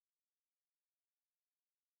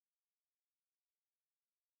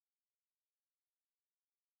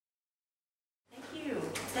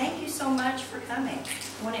Thank you so much for coming.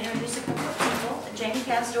 I want to introduce a couple of people. Jamie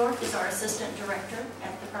Kasdorf is our Assistant Director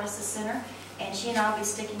at the Crisis Center, and she and I will be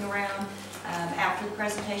sticking around after the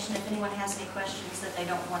presentation. If anyone has any questions that they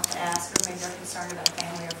don't want to ask, or maybe they're concerned about a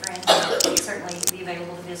family or friends, we'll certainly be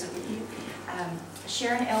available to visit with you.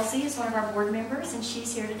 Sharon Elsey is one of our board members, and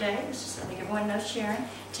she's here today. I think everyone knows Sharon.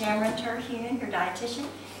 Tamara Terhune, your dietitian,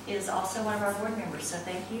 is also one of our board members. So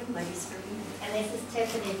thank you, ladies, for being here. And this is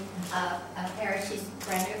Tiffany Harris. She's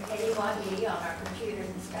brand new KDYE on our computers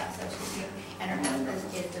and stuff, so she's here. And her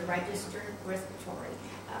husband is the registered respiratory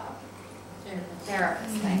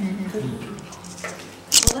therapist.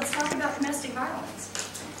 Well, let's talk about domestic violence.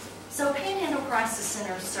 So Panhandle Crisis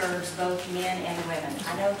Center serves both men and women.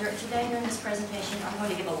 I know today during this presentation I'm going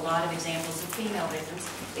to give a lot of examples of female victims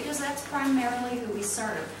because that's primarily who we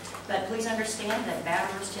serve. But please understand that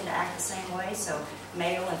batterers tend to act the same way, so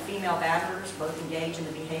male and female batterers both engage in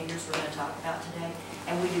the behaviors we're going to talk about today.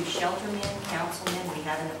 And we do shelter men, counsel men. We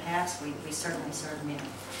have in the past. We certainly serve men.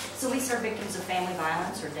 So we serve victims of family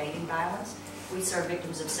violence or dating violence. We serve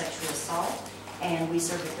victims of sexual assault, and we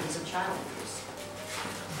serve victims of child abuse.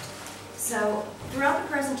 So throughout the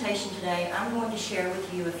presentation today, I'm going to share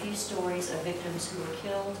with you a few stories of victims who were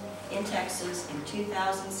killed in Texas in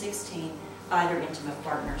 2016 by their intimate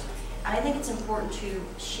partners. And I think it's important to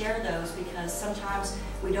share those because sometimes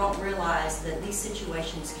we don't realize that these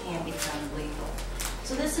situations can become lethal.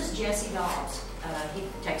 So this is Jesse Dobbs. He's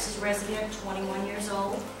a Texas resident, 21 years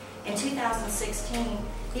old. In 2016,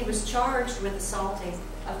 he was charged with assaulting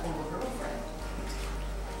a former girlfriend.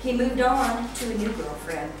 He moved on to a new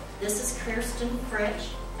girlfriend. This is Kirsten Fritsch.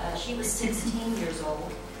 She was 16 years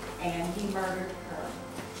old, and he murdered her.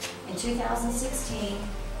 In 2016,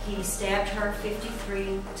 he stabbed her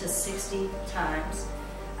 53 to 60 times.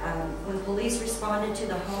 When police responded to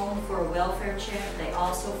the home for a welfare check, they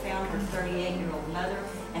also found her 38-year-old mother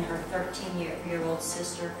and her 13-year-old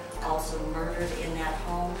sister also murdered in that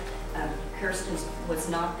home. Kirsten was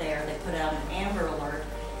not there. They put out an Amber Alert.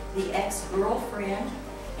 The ex-girlfriend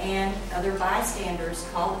and other bystanders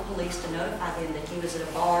called the police to notify them that he was at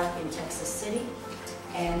a bar in Texas City,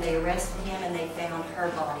 and they arrested him and they found her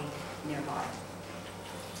body nearby.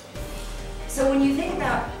 So when you think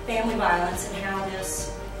about family violence and how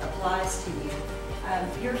this applies to you,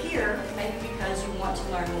 you're here maybe because you want to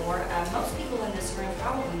learn more. Most people in this room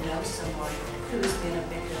probably know someone who's been a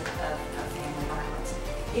victim of family violence.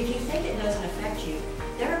 If you think it doesn't affect you,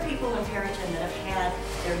 there are people in Perryton that have had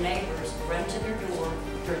their neighbors run to their door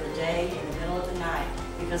during the day, in the middle of the night,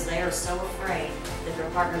 because they are so afraid that their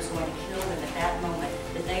partner is going to kill them at that moment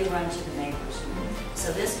that they run to the neighbors.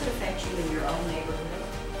 So this could affect you in your own neighborhood.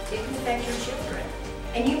 It can affect your children.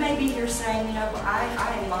 And you may be here saying, you know, I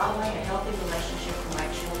am modeling a healthy relationship for my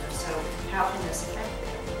children, so how can this affect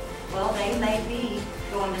them? Well, they may be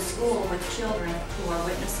going to school with children who are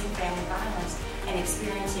witnessing family violence and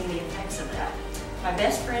experiencing the effects of that. My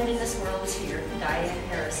best friend in this world is here, Diane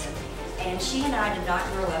Harrison, and she and I did not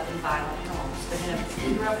grow up in violent homes, but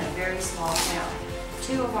we grew up in a very small town.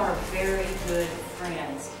 Two of our very good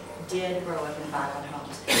friends did grow up in violent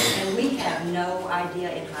homes, and we have no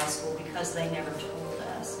idea in high school because they never told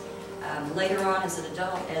us. Later on as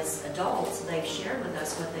adults, they've shared with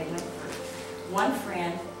us what they went through. One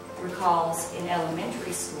friend recalls in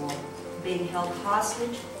elementary school being held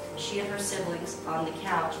hostage, she and her siblings, on the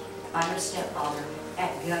couch by her stepfather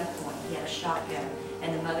at gunpoint. He had a shotgun,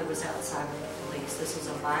 and the mother was outside with the police. This was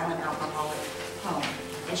a violent, alcoholic home.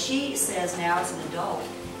 And she says now as an adult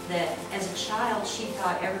that as a child she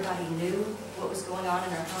thought everybody knew what was going on in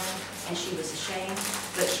her home, and she was ashamed,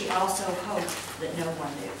 but she also hoped that no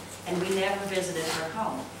one knew. And we never visited her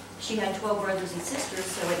home. She had 12 brothers and sisters,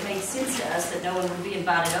 so it made sense to us that no one would be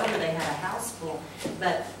invited over. They had a house full,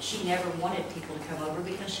 but she never wanted people to come over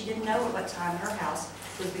because she didn't know at what time her house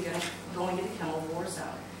was going to become a war zone.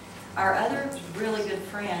 Our other really good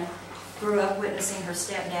friend grew up witnessing her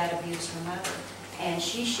stepdad abuse her mother, and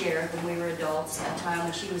she shared when we were adults a time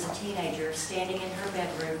when she was a teenager standing in her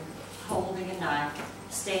bedroom holding a knife,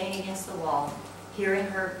 standing against the wall, hearing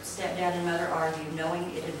her stepdad and mother argue, knowing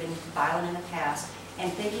it had been violent in the past,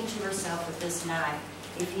 and thinking to herself with this knife,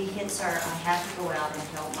 if he hits her, I have to go out and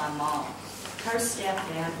help my mom. Her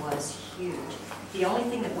stepdad was huge. The only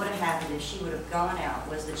thing that would have happened if she would have gone out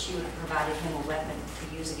was that she would have provided him a weapon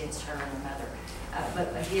to use against her and her mother.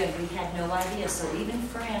 But again, we had no idea. So even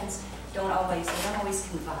friends don't always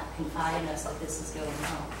confide in us that this is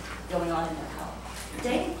going on in their home.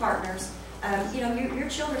 Dating partners, you know, your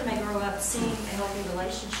children may grow up seeing a healthy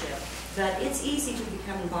relationship, But it's easy to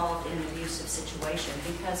become involved in an abusive situation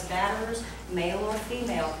because batterers, male or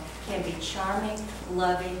female, can be charming,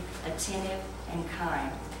 loving, attentive, and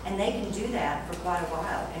kind. And they can do that for quite a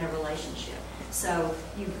while in a relationship. So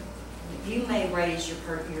you may raise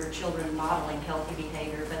your children modeling healthy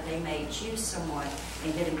behavior, but they may choose someone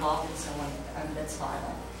and get involved in someone that's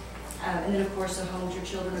violent. And then, of course, the homes your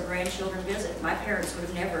children or grandchildren visit. My parents would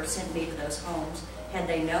have never sent me to those homes had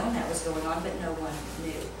they known that was going on, but no one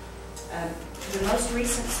knew. The most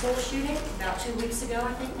recent school shooting, about 2 weeks ago,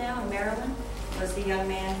 I think now, in Maryland, was the young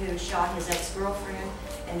man who shot his ex-girlfriend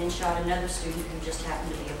and then shot another student who just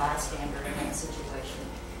happened to be a bystander in that situation.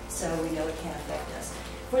 So we know it can affect us.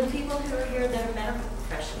 For the people who are here that are medical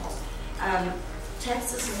professionals,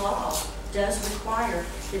 Texas law does require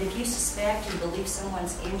that if you suspect and believe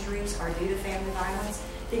someone's injuries are due to family violence,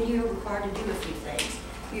 then you're required to do a few things.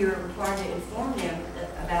 You're required to inform them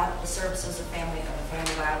about the services of a family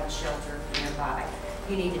violence shelter nearby.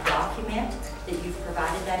 You need to document that you've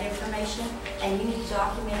provided that information, and you need to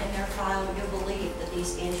document in their file your belief that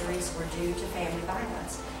these injuries were due to family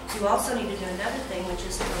violence. You also need to do another thing, which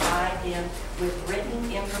is to provide them with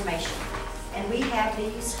written information. And we have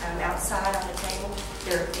these outside on the table.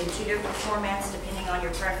 They're in 2 different formats depending on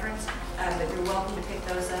your preference, but you're welcome to pick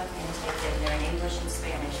those up and take them. They're in English and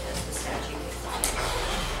Spanish as the statute requires.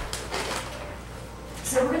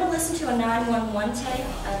 So we're going to listen to a 911 tape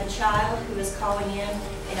of a child who is calling in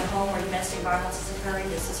a home where domestic violence is occurring.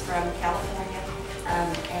 This is from California,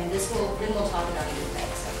 and then we'll talk about the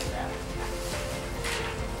effects after that.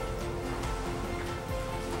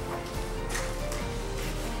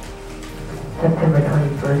 September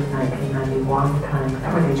 21st, 1991, time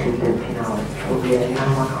 22:15 hours. Will be a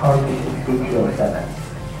 911 call to 6207.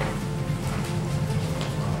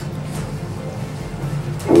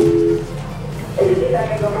 Is that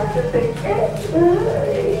an emergency?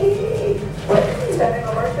 What? Is that an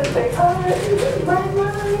emergency? My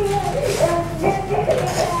mommy is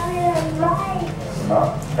right.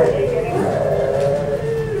 Are you getting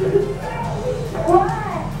What?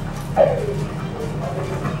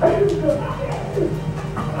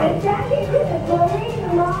 Daddy, please,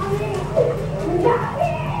 Mommy.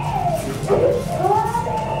 Daddy!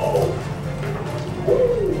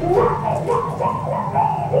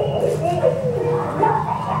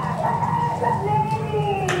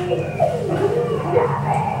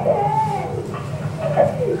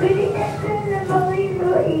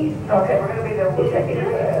 Okay, we're going to be there. We'll check it out.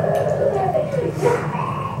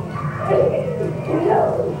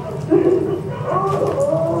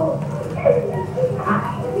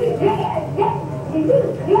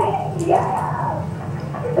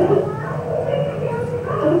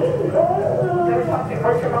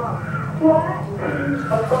 Where's your mom? What?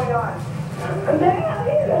 What's going on? They're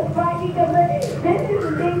having a fight because this has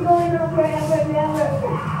been going on forever and ever.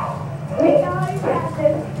 We always have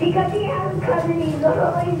this because he has a cousin. He's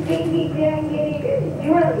always drinking there and getting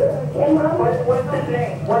drunk. And Mom, What's his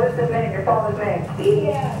name? What is his name? Your father's name?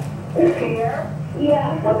 yeah, Pierre?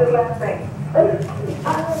 yeah. What's his last name? I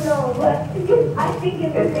don't know, but I think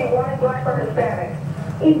it's Is he white, black, or Hispanic?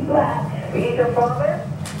 he's black. He's your father?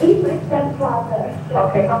 He's my stepfather.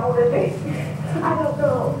 Okay, how old is he? I don't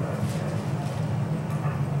know.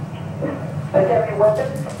 Does he have any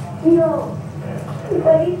weapons? No.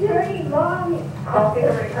 But he's hurting Mommy. How's he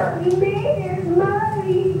hurting her? He made his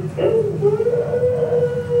Mommy.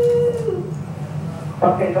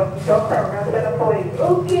 Okay, don't cry. We're going to send the police.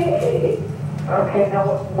 Okay. Okay, now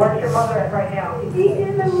where's your mother at right now? She's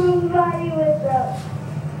in the room fighting with us.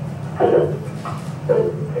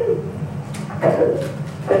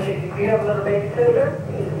 Does you have a little baby sister?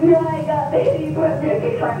 No, I got baby brother. And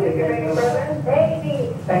he's trying to take your baby brother? Baby.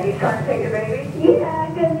 And he's trying to take your baby? Yeah,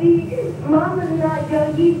 because Mama's not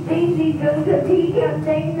drunk. He thinks he's drunk because he can't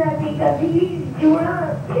say nothing because he's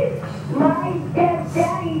drunk. My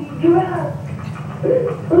daddy's drunk.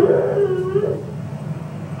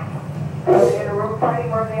 Are they in a room fighting?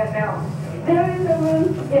 Where are they at now? They're in the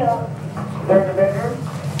room still. They're in the bedroom?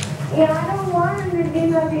 Yeah, I don't want him to do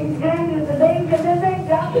nothing strange with the baby because if they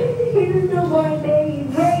drop it, he's a newborn baby.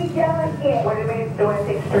 He's very delicate. What do you mean do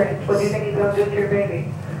anything strange? What do you think he's going to do to your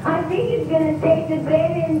baby? I think he's going to take the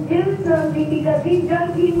baby and do something because he's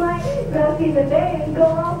drunk. He might not see the baby and go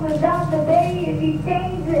off without the baby if he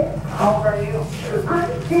takes it. How old are you? I'm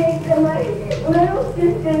 6 and my little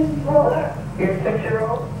sister's 4. You're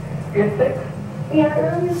 6-year-old? You're 6?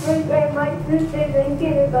 Yeah, I'm in first grade. My sister's in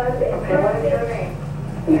kindergarten. Okay, what is your name?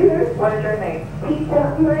 What is your name?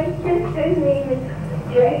 My sister's name is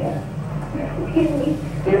Drea. Excuse me.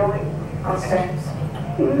 The only... Okay.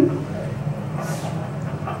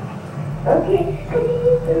 Okay, could you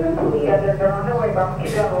use the police? Yeah, they're on their way, but I'm gonna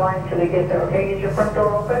keep you on the line until they get there, okay? Is your front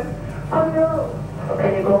door open? Oh no.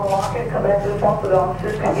 Okay, you go and lock it, come back to the phone so the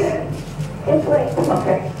officers can get in. This way.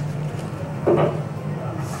 Okay.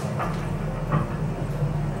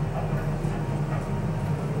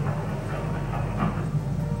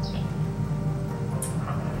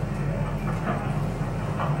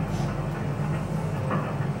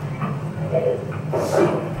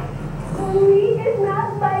 Police is not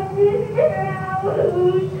my sister out.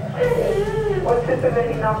 What sister that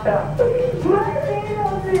he knocked out? My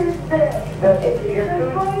little sister. It's your The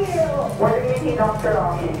two? 4-year-old. What do you mean he knocked her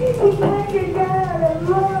off? He pushed her down the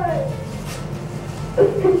mud.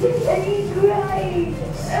 And he cried.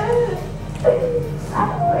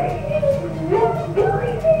 Not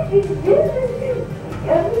doing this. She's doing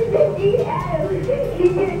everything she had. She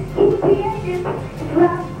had to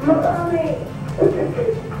drop mommy.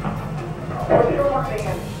 What's your mom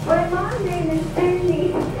name? My mom's name is Cindy.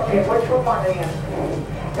 Okay, what's your mom name?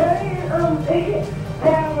 They're in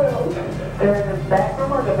that room. They're in the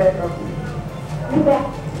bathroom or the bedroom? The back.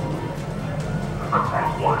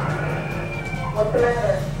 What's the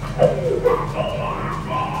matter?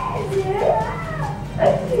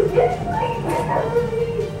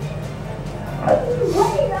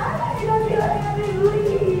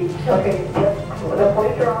 Okay, the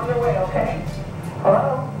police are on their way, okay? Hello?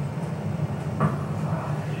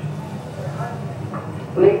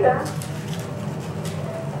 Lisa?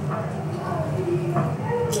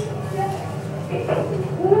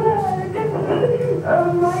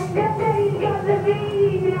 My daddy's got the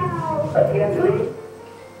baby now. Okay,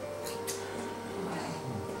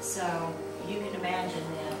 So you can imagine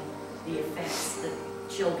then the effects that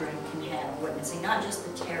children can have witnessing, not just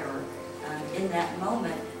the terror in that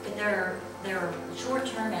moment, but there are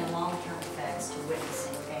short-term and long-term effects to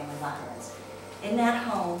witnessing family violence. In that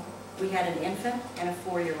home, we had an infant and a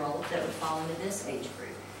 4-year-old that would fall into this age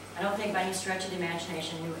group. I don't think by any stretch of the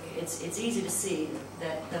imagination, it's easy to see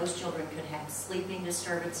that those children could have sleeping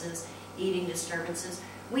disturbances, eating disturbances.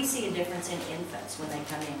 We see a difference in infants when they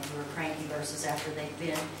come in who are cranky versus after they've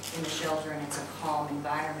been in the shelter and it's a calm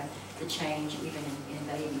environment, the change even in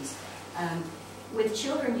babies. With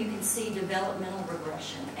children, you can see developmental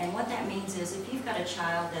regression. And what that means is if you've got a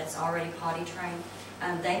child that's already potty trained,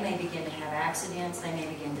 they may begin to have accidents, they may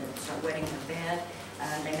begin to start wetting their bed,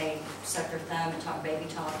 they may suck their thumb and talk baby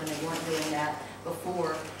talk when they weren't doing that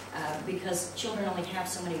before, because children only have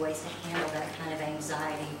so many ways to handle that kind of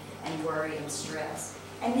anxiety and worry and stress.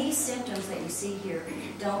 And these symptoms that you see here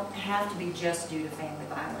don't have to be just due to family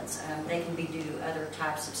violence. They can be due to other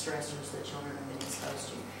types of stressors that children have been exposed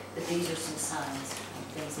to. But these are some signs of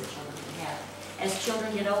things that children can have. As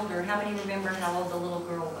children get older, how many remember how old the little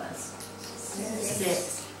girl was?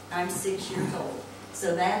 6. I'm 6 years old.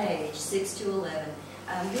 So that age, 6 to 11,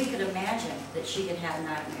 we could imagine that she could have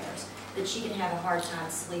nightmares, that she could have a hard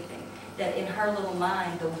time sleeping, that in her little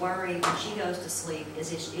mind, the worry when she goes to sleep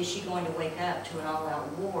is she going to wake up to an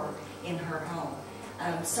all-out war in her home?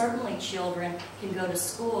 Certainly children can go to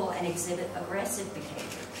school and exhibit aggressive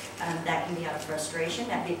behavior. That can be out of frustration,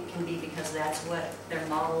 that can be because that's what they're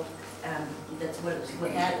modeled, that is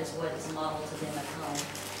what is modeled to them at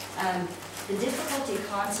home. The difficulty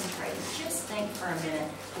concentrating, just think for a minute,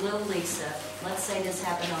 little Lisa, let's say this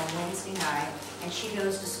happened on Wednesday night, and she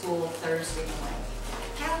goes to school Thursday morning.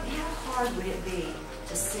 How hard would it be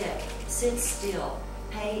to sit still,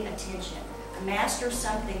 pay attention, master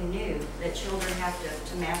something new that children have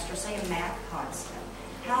to master, say a math concept?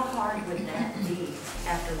 How hard would that be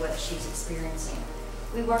after what she's experiencing?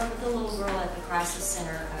 We worked with a little girl at the crisis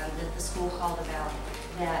center that the school called about,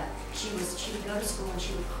 that she would go to school and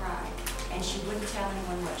she would cry, and she wouldn't tell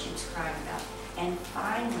anyone what she was crying about. And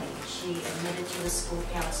finally, she admitted to the school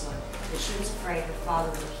counselor that she was afraid her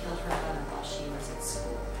father would kill her mother while she was at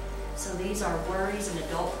school. So these are worries and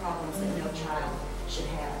adult problems that no child should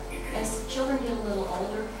have. As children get a little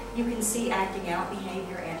older, you can see acting out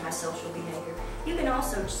behavior, antisocial behavior. You can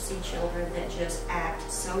also see children that just act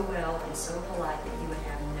so well and so polite that you would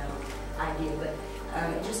have no idea. But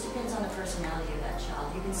it just depends on the personality of that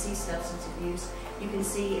child. You can see substance abuse. You can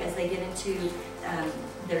see as they get into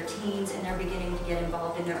their teens and they're beginning to get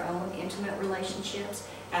involved in their own intimate relationships,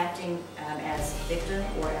 acting as victim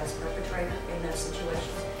or as perpetrator in those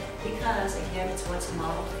situations. Because, again, it's what's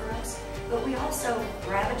modeled for us. But we also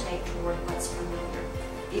gravitate toward what's familiar.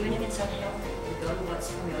 Even if it's unhealthy, we go to what's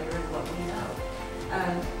familiar and what we know.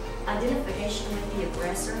 Identification with the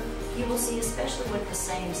aggressor, you will see, especially with the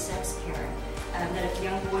same-sex parent, that if a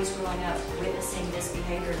young boy's growing up witnessing this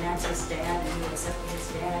behavior and that's his dad and you accept his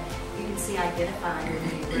dad, you can see identifying with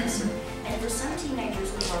the aggressor. And And for some teenagers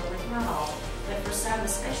we work with, not all, but for some,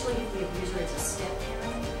 especially if the abuser is a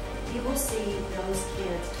step-parent, you will see those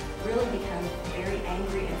kids really become very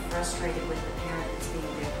angry and frustrated with the parent that's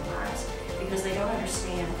being victimized because they don't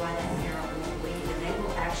understand why that parent won't leave, and they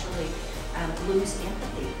will actually lose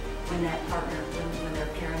empathy when that partner, when their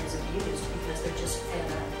parent is abused, because they're just fed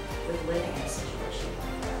up with living in a situation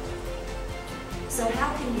like that. So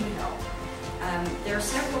how can you help? There are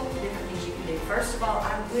several different things you can do. First of all,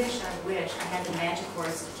 I wish I had the magic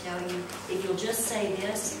words to tell you, if you'll just say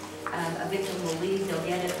this, a victim will leave, they'll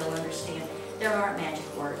get it, they'll understand. There aren't magic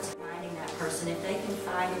words. Reminding that person, if they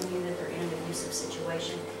confide in you that they're in an abusive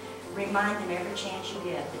situation, remind them every chance you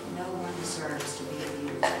get that no one deserves to be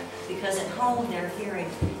abused. Because at home they're hearing,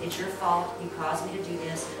 it's your fault, you caused me to do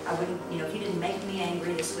this, I wouldn't, if you didn't make me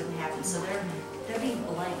angry, this wouldn't happen. So they're being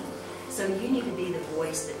blamed. So you need to be the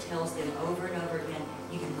voice that tells them over and over again,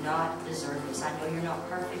 you do not deserve this. I know you're not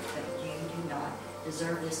perfect, but you do not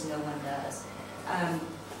deserve this, no one does.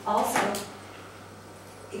 Also,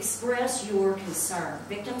 express your concern.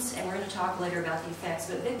 Victims, and we're going to talk later about the effects,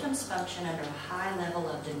 but victims function under a high level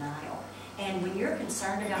of denial. And when you're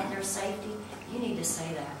concerned about their safety, you need to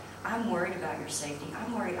say that. I'm worried about your safety.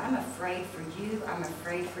 I'm worried. I'm afraid for you. I'm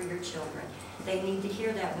afraid for your children. They need to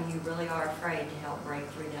hear that when you really are afraid to help break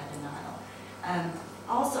through that denial.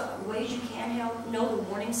 Also, ways you can help, know the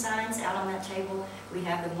warning signs out on that table. We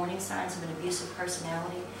have the warning signs of an abusive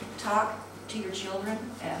personality. Talk to your children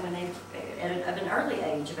when they at an early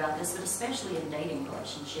age about this, but especially in dating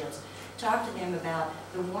relationships. Talk to them about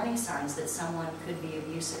the warning signs that someone could be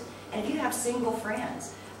abusive. And if you have single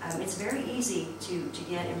friends, it's very easy to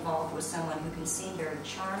get involved with someone who can seem very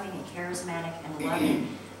charming and charismatic and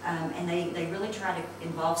loving, and they really try to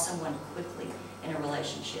involve someone quickly in a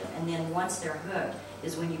relationship. And then once they're hooked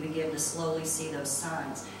is when you begin to slowly see those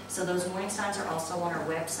signs. So those warning signs are also on our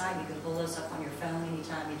website. You can pull those up on your phone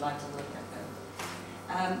anytime you'd like to look at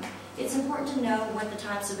them. It's important to know what the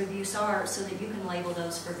types of abuse are so that you can label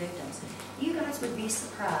those for victims. You guys would be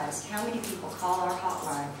surprised how many people call our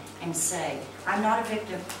hotline and say, I'm not a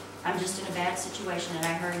victim, I'm just in a bad situation, and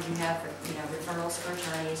I heard you have referrals for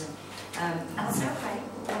attorneys. And I'll say, okay,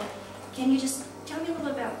 well, can you just tell me a little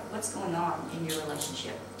bit about what's going on in your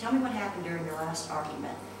relationship? Tell me what happened during your last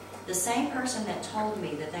argument. The same person that told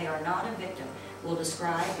me that they are not a victim will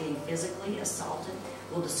describe being physically assaulted,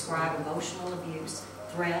 will describe emotional abuse,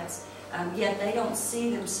 threats, yet they don't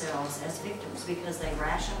see themselves as victims because they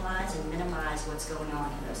rationalize and minimize what's going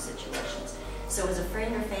on in those situations. So as a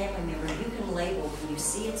friend or family member, you can label, when you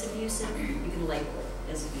see it's abusive, you can label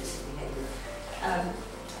it as abusive behavior.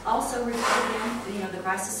 Also refer them, the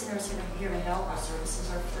Crisis Center is here to help. Our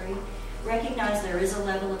services are free. Recognize there is a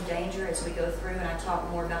level of danger as we go through, and I talk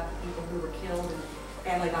more about the people who were killed in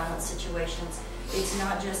family violence situations. It's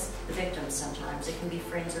not just the victims sometimes. It can be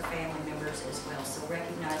friends or family members as well. So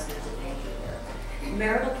recognize there's a danger there.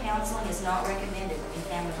 Marital counseling is not recommended in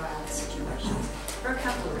family violence situations for a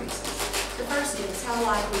couple of reasons. The first is, how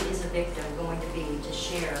likely is a victim going to be to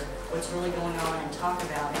share what's really going on and talk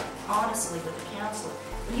about it honestly with a counselor?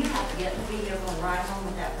 You have to get in the vehicle and ride home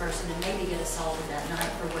with that person and maybe get assaulted that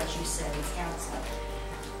night for what you said in counseling.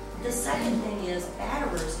 The second thing is,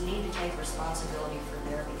 batterers need to take responsibility for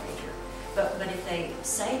their behavior. But if they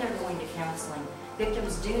say they're going to counseling,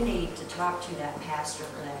 victims do need to talk to that pastor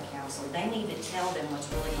or that counselor. They need to tell them what's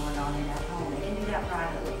really going on in that home. They can do that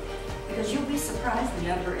privately. Because you'll be surprised the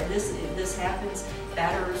number, and if this happens,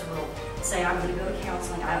 batterers will say, I'm going to go to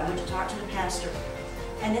counseling, I want to talk to the pastor.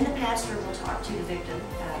 And then the pastor will talk to the victim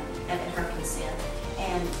at her consent.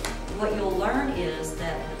 And what you'll learn is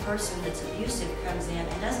that the person that's abusive comes in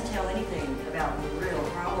and doesn't tell anything about the real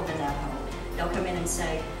problem in that home. They'll come in and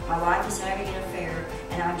say, my wife is having an affair,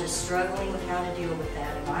 and I'm just struggling with how to deal with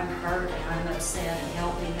that, and I'm hurt, and I'm upset, and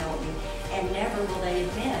help me. And never will they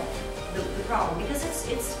admit the problem, because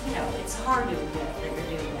it's hard to admit that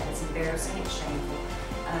you're doing that. It's embarrassing, it's shameful.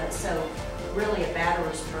 So really a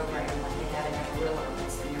batterers program like they have in Amarillo,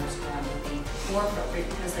 that's the nearest one, would be more appropriate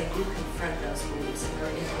because they do confront those moves and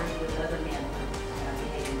they're interacting with other men who are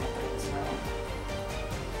behaving that way as well.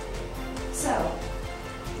 So,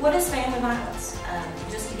 what is family violence?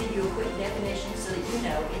 Just to give you a quick definition so that you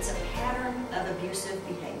know, it's a pattern of abusive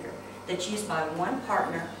behavior that's used by one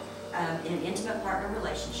partner in an intimate partner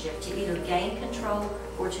relationship to either gain control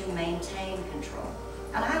or to maintain control.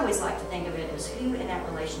 And I always like to think of it as who in that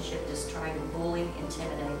relationship is trying to bully,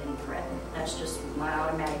 intimidate, and threaten. That's just my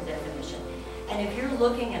automatic definition. And if you're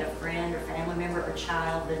looking at a friend or family member or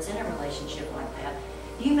child that's in a relationship like that,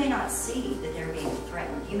 you may not see that they're being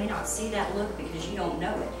threatened. You may not see that look because you don't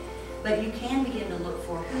know it. But you can begin to look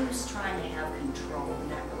for who's trying to have control in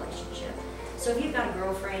that relationship. relationship. So if you've got a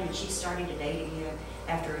girlfriend and she's starting to date you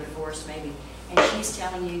after a divorce maybe, and she's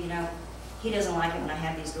telling you, you know, he doesn't like it when I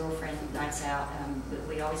have these girlfriend nights out.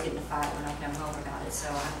 We always get in a fight when I come home about it, so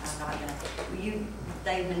I'm not going to.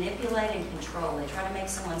 They manipulate and control. They try to make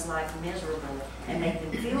someone's life miserable and make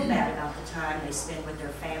them feel bad about the time they spend with their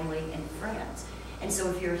family and friends. And so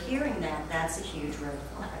if you're hearing that, that's a huge red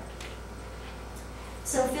flag.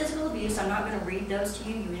 So physical abuse, I'm not going to read those to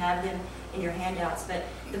you. You have them in your handouts. But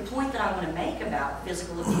the point that I want to make about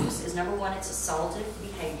physical abuse is, number one, it's assaultive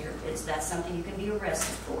behavior. That's something you can be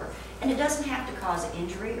arrested for. And it doesn't have to cause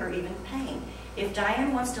injury or even pain. If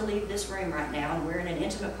Diane wants to leave this room right now and we're in an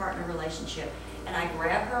intimate partner relationship, and I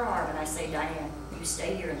grab her arm and I say, Diane, you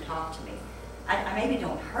stay here and talk to me. I maybe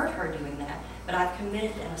don't hurt her doing that, but I've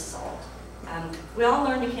committed an assault. We all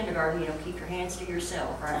learned in kindergarten, you know, keep your hands to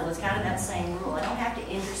yourself, right? Well, it's kind of that same rule. I don't have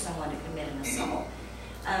to injure someone to commit an assault.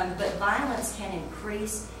 But violence can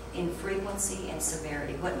increase in frequency and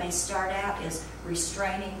severity. What may start out as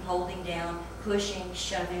restraining, holding down, pushing,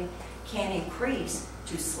 shoving, can increase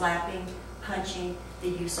to slapping, punching, the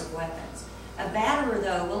use of weapons. A batterer,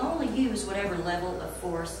 though, will only use whatever level of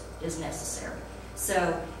force is necessary.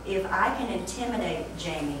 So if I can intimidate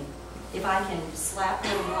Jamie, if I can slap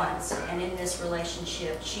her once, and in this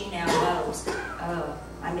relationship she now knows, oh,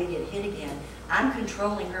 I may get hit again, I'm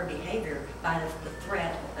controlling her behavior by the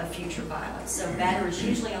threat of future violence. So batterers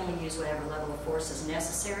usually only use whatever level of force is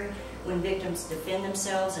necessary. When victims defend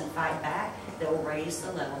themselves and fight back, they'll raise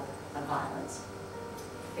the level of violence.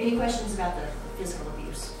 Any questions about the physical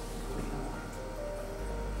abuse?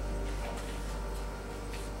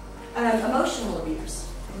 Emotional abuse.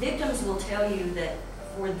 Victims will tell you that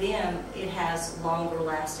for them it has longer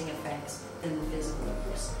lasting effects than the physical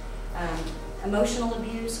abuse. Emotional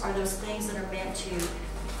abuse are those things that are meant to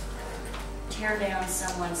tear down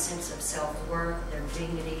someone's sense of self-worth, their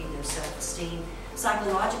dignity, their self-esteem.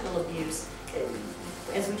 Psychological abuse,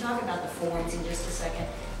 as we talk about the forms in just a second,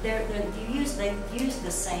 they use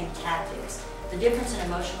the same tactics. The difference in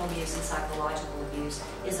emotional abuse and psychological abuse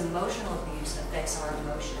is emotional abuse affects our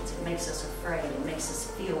emotions. It makes us afraid. It makes us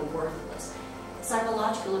feel worthless.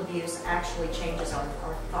 Psychological abuse actually changes our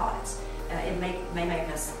thoughts. It may make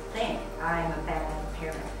us think, I am a bad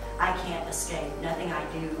parent. I can't escape. Nothing I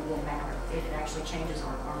do will matter. It actually changes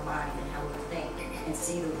our mind and how we think and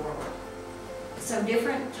see the world. So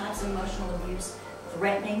different types of emotional abuse,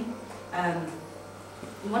 threatening.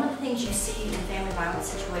 One of the things you see in family violence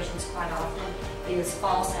situations quite often is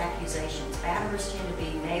false accusations. Batterers tend to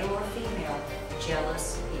be male or female,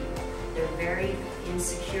 jealous people. They're very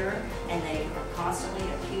insecure and they are constantly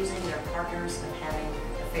accusing their partners of having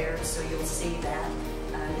affairs, so you'll see that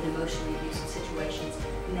in emotionally abusive situations.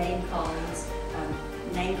 Name callings,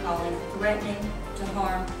 threatening to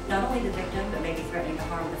harm not only the victim, but maybe threatening to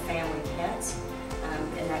harm the family pets,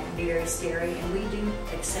 and that can be very scary. And we do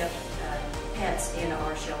accept pets in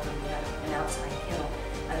our shelter. We have an outside kennel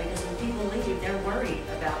because when people leave, they're worried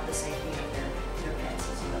about the safety of their pets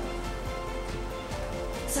as well.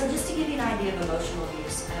 So just to give you an idea of emotional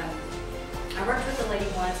abuse, I worked with a lady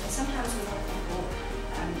once, and sometimes we want to think, well,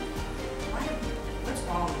 what's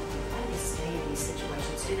wrong? Why do they stay in these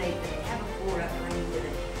situations? Do they have a poor upbringing?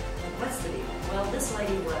 What's the deal? Well, this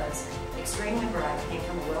lady was extremely bright, came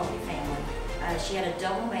from a wealthy family. She had a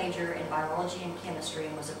double major in biology and chemistry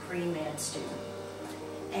and was a pre-med student.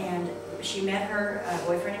 And she met her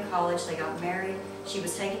boyfriend in college. They got married. She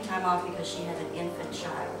was taking time off because she had an infant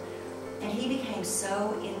child. And he became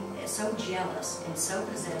so jealous and so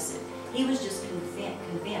possessive. He was just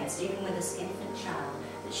convinced, even with this infant child,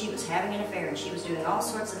 that she was having an affair and she was doing all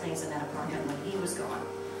sorts of things in that apartment when he was gone.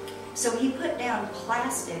 So he put down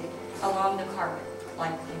plastic along the carpet,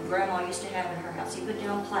 like Grandma used to have in her house. He put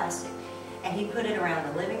down plastic. And he put it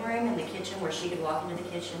around the living room and the kitchen where she could walk into the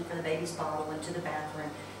kitchen for the baby's bottle and to the bathroom.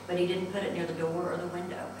 But he didn't put it near the door or the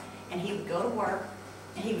window. And he would go to work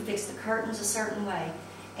and he would fix the curtains a certain way.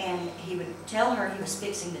 And he would tell her he was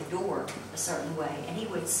fixing the door a certain way. And he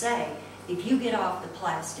would say, if you get off the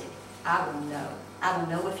plastic, I will know. I will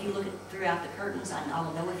know if you look throughout the curtains. I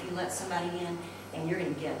will know if you let somebody in, and you're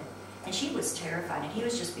going to get it. And she was terrified, and he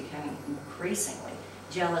was just becoming increasingly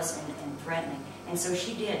jealous and threatening. And so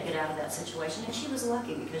she did get out of that situation, and she was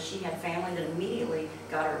lucky because she had family that immediately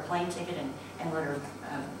got her a plane ticket and let her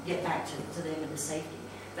get back to them into safety.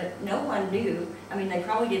 But no one knew. I mean, they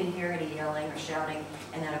probably didn't hear any yelling or shouting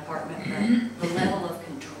in that apartment, but the level of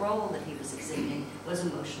control that he was exhibiting was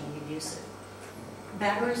emotionally abusive.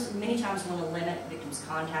 Batterers many times want to limit victims'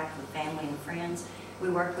 contact with family and friends. We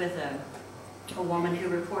worked with a woman who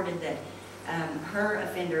reported that her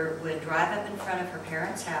offender would drive up in front of her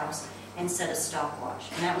parents' house and set a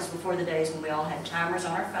stopwatch. And that was before the days when we all had timers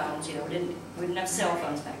on our phones. You know, we didn't have cell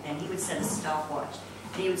phones back then. He would set a stopwatch.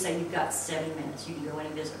 And he would say, you've got 7 minutes. You can go in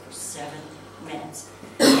and visit for 7 minutes.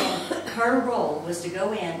 And her role was to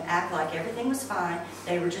go in, act like everything was fine.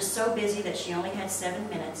 They were just so busy that she only had 7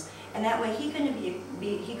 minutes. And that way he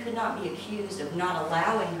could not be accused of not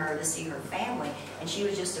allowing her to see her family. And she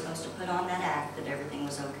was just supposed to put on that act that everything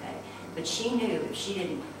was okay. But she knew if she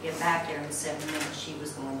didn't get back there in 7 minutes, she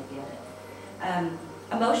was going to get it.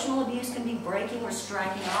 Emotional abuse can be breaking or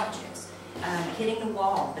striking objects, hitting the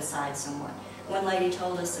wall beside someone. One lady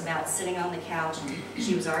told us about sitting on the couch and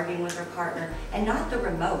she was arguing with her partner, and not the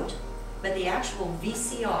remote, but the actual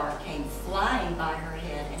VCR came flying by her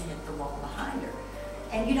head and hit the wall behind her.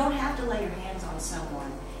 And you don't have to lay your hands on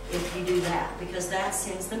someone if you do that, because that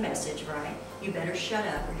sends the message, right? You better shut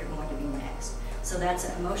up or you're going to be next. So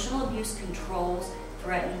that's emotional abuse controls,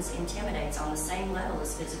 threatens, intimidates on the same level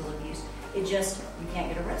as physical abuse. It just, you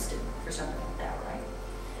can't get arrested for something like that,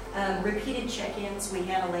 right? Repeated check-ins. We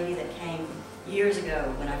had a lady that came years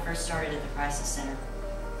ago when I first started at the Crisis Center.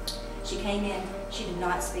 She came in, she did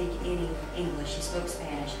not speak any English, she spoke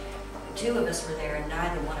Spanish. 2 of us were there and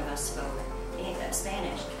neither one of us spoke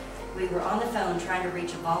Spanish. We were on the phone trying to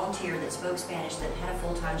reach a volunteer that spoke Spanish that had a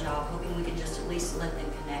full-time job, hoping we could just at least let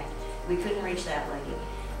them connect. We couldn't reach that lady.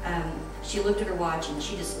 She looked at her watch and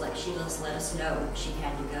she just let us know she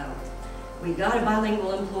had to go. We got a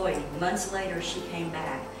bilingual employee. Months later, she came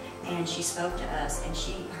back and she spoke to us. And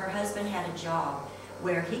her husband had a job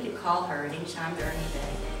where he could call her at any time during the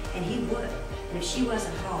day, and he would. And if she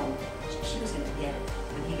wasn't home, she was going to get it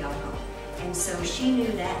when he got home. And so she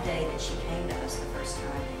knew that day that she came to us the first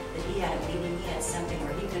time that he had a meeting, he had something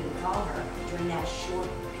where he couldn't call her during that short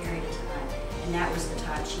period of time. And that was the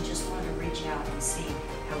time she just wanted to reach out and see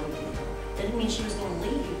how we could help. Didn't mean she was going to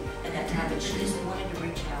leave at that time, but she just wanted to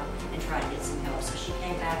reach out and try to get some help. So she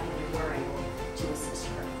came back and we were able to assist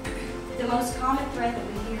her. The most common threat that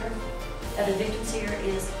we hear of the victims here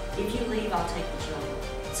is, if you leave, I'll take the children.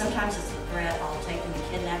 Sometimes it's the threat, I'll take them and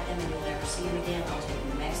kidnap them and you'll never see them again. I'll take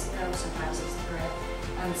them to Mexico. Sometimes it's the threat.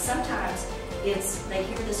 Sometimes they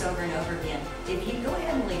hear this over and over again. If you go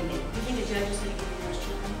ahead and leave me, you think the judge is going to give you those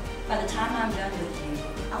children? By the time I'm done with you,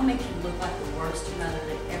 I'll make you look like the worst mother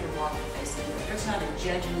that ever walked the face of the earth. There's not a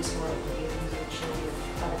judge in this world who will kill you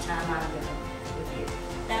by the time I'm done with you.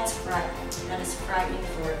 That's frightening. That is frightening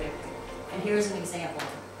for a victim. And here's an example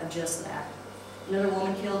of just that. Another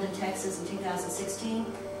woman killed in Texas in 2016.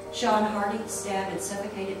 Sean Hardy stabbed and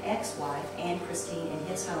suffocated ex-wife Ann Christine in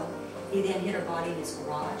his home. He then hid her body in his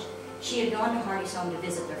garage. She had gone to Hardy's home to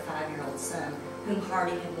visit their 5-year-old son, whom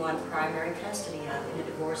Hardy had won primary custody of in a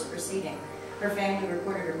divorce proceeding. Her family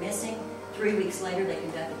reported her missing. 3 weeks later, they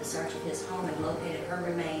conducted a search of his home and located her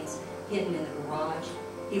remains hidden in the garage.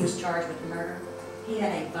 He was charged with murder. He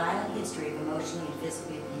had a violent history of emotionally and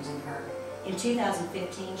physically abusing her. In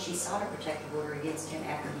 2015, she sought a protective order against him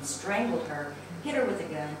after he strangled her, hit her with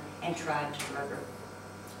a gun, and tried to drug her.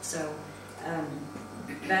 So,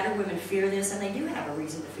 battered women fear this, and they do have a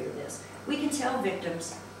reason to fear this. We can tell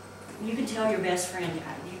victims, you can tell your best friend,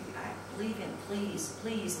 leave him, please,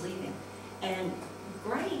 please leave him. And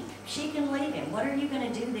great, she can leave him. What are you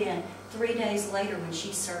going to do then 3 days later when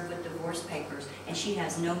she's served with divorce papers and she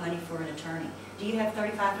has no money for an attorney? Do you have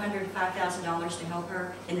 $3,500 to $5,000 to help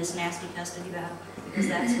her in this nasty custody battle? Because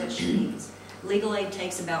that's what she needs. Legal aid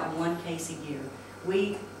takes about 1 case a year.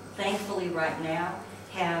 We, thankfully right now,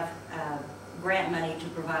 have grant money to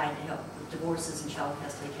provide to help with divorces and child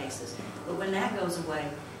custody cases. But when that goes away,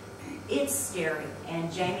 it's scary,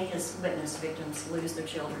 and Jamie has witnessed victims lose their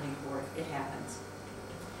children in court. It happens.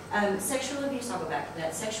 Sexual abuse, I'll go back to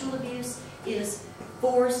that. Sexual abuse is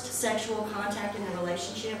forced sexual contact in a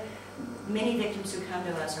relationship. Many victims who come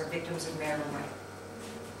to us are victims of marital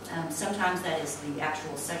rape. Sometimes that is the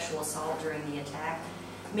actual sexual assault during the attack.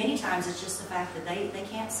 Many times it's just the fact that they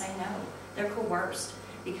can't say no. They're coerced.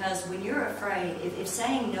 Because when you're afraid, if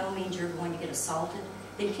saying no means you're going to get assaulted,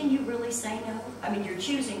 then can you really say no? I mean, you're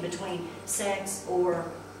choosing between sex or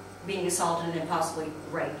being assaulted and then possibly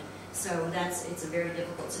raped. So it's a very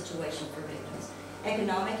difficult situation for victims.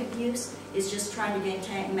 Economic abuse is just trying to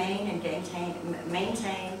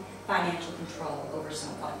maintain financial control over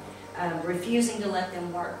someone. Refusing to let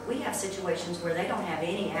them work. We have situations where they don't have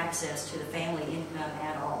any access to the family income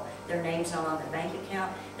at all. Their name's not on the bank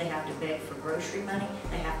account. They have to beg for grocery money.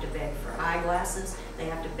 They have to beg for eyeglasses. They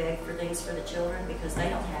have to beg for things for the children because they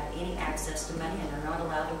don't have any access to money and they're not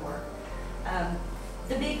allowed to work.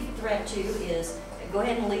 The big threat too is, go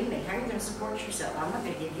ahead and leave me. How are you going to support yourself? I'm not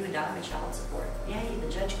going to give you a dime of child support. Yeah, the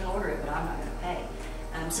judge can order it, but I'm not going to pay.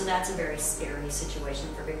 So that's a very scary situation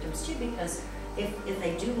for victims too, because if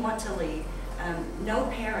they do want to leave, no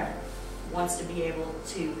parent wants to be able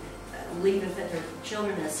to leave and put their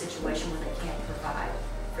children in a situation where they can't provide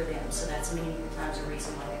for them. So that's many times a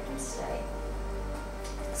reason why victims stay.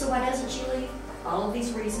 So why doesn't she leave? All of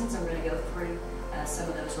these reasons, I'm going to go through some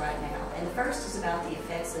of those right now. And the first is about the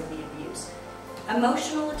effects of the abuse.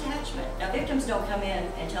 Emotional attachment. Now, victims don't come in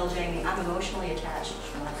and tell Jamie, I'm emotionally attached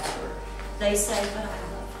to my batterer. They say, but I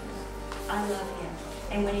love him. I love him.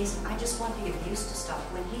 And when I just want the abuse to stop.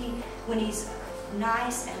 When he's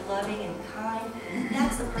nice and loving and kind,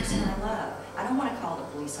 that's the person I love. I don't want to call the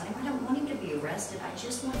police on him. I don't want him to be arrested. I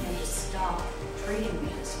just want him to stop treating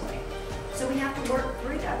me this way. So we have to work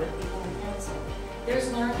through that with people in counseling.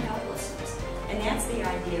 There's learned helplessness. And that's the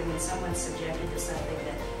idea when someone's subjected to something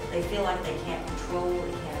that they feel like they can't control,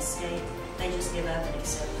 they can't escape, they just give up and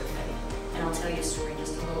accept their fate. And I'll tell you a story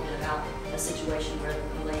just a little bit about a situation where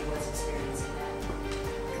the lady was experiencing that.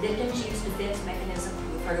 Victims use defense mechanisms.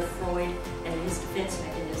 We've heard of Freud and his defense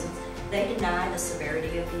mechanisms. They deny the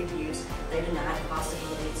severity of the abuse. They deny the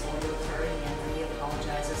possibility it's going to occur again when he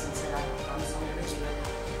apologizes and said, I promise I'll never do it.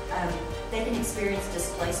 They can experience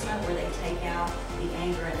displacement where they take out the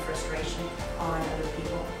anger and frustration on other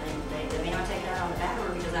people. And they may not take it out on the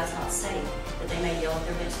batterer because that's not safe, but they may yell at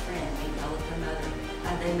their best friend, may yell at their mother.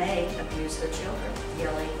 They may abuse their children,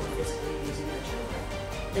 yelling or physically abusing their children.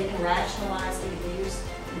 They can rationalize the abuse,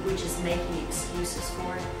 which is making excuses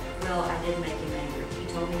for it. Well, I did make him angry. He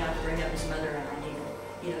told me not to bring up his mother and I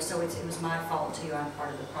did. So it was my fault too. I'm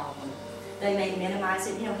part of the problem. They may minimize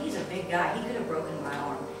it. He's a big guy. He could have broken my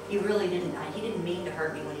arm. He really didn't. He didn't mean to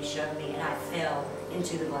hurt me when he shoved me and I fell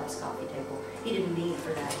into the glass coffee table. He didn't mean for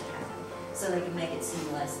that to happen. So they can make it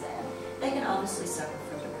seem less than. They can obviously suffer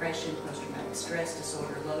from depression, post-traumatic stress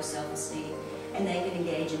disorder, low self-esteem, and they can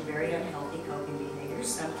engage in very unhealthy coping behaviors.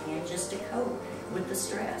 Some can just to cope with the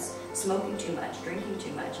stress. Smoking too much, drinking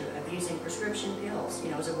too much, abusing prescription pills,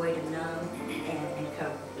 as a way to numb and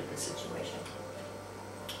cope with the situation.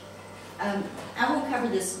 I won't cover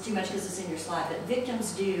this too much because it's in your slide, but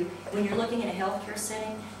victims do, when you're looking at a healthcare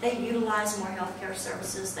setting, they utilize more healthcare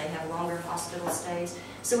services, they have longer hospital stays.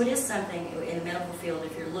 So it is something in the medical field,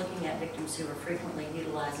 if you're looking at victims who are frequently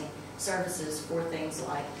utilizing services for things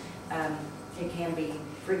like, it can be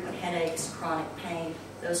frequent headaches, chronic pain,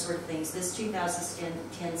 those sort of things. This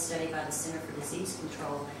 2010 study by the Center for Disease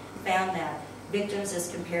Control found that victims,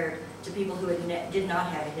 as compared to people who did not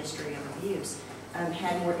have a history of abuse,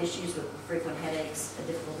 had more issues with frequent headaches,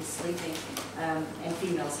 difficulty sleeping, and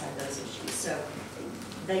females had those issues. So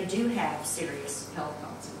they do have serious health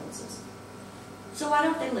consequences. So why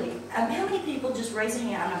don't they leave? How many people, just raise a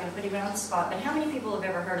hand, I'm not going to put anyone on the spot, but how many people have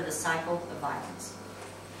ever heard of the cycle of violence?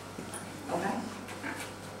 Okay.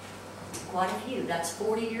 Quite a few. That's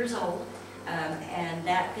 40 years old, and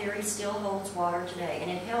that theory still holds water today.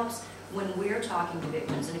 And it helps when we're talking to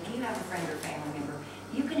victims, and if you have a friend or family member,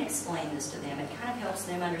 you can explain this to them. It kind of helps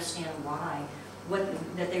them understand why,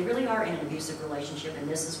 that they really are in an abusive relationship, and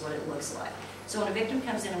this is what it looks like. So when a victim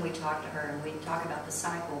comes in and we talk to her and we talk about the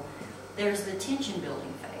cycle, there's the tension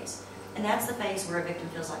building phase. And that's the phase where a victim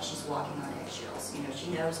feels like she's walking on eggshells.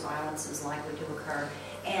 She knows violence is likely to occur.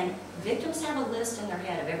 And victims have a list in their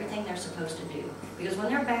head of everything they're supposed to do. Because when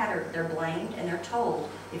they're battered, they're blamed and they're told,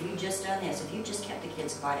 if you just done this, if you just kept the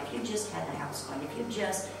kids quiet, if you just had the house clean, if you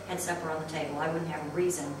just had supper on the table, I wouldn't have a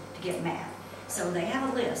reason to get mad. So they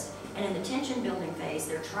have a list. And in the tension building phase,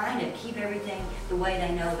 they're trying to keep everything the way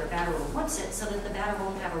they know their batterer wants it so that the batterer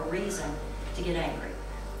won't have a reason to get angry.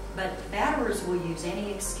 But batterers will use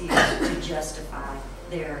any excuse to justify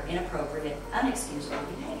their inappropriate, unexcusable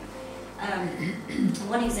behavior.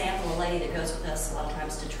 One example, a lady that goes with us a lot of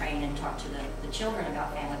times to train and talk to the children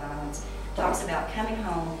about family violence, talks about coming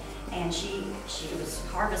home, and she was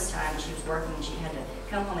harvest time, she was working, and she had to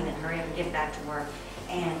come home and then hurry up and get back to work.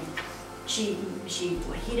 And she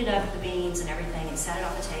heated up the beans and everything and set it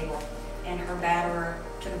on the table, and her batterer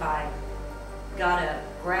took a bite, got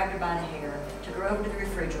up, grabbed her by the hair, took her over to the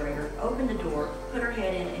refrigerator, opened the door, put her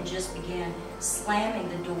head in, and just began slamming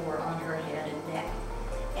the door on her head and neck.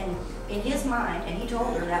 And in his mind, and he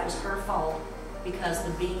told her that was her fault because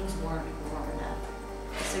the beans weren't warm enough.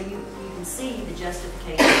 So you can see the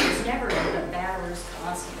justification. It was never the batterers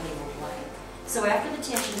constantly were blamed. So after the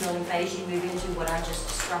tension building phase, you move into what I just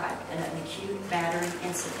described, an acute battering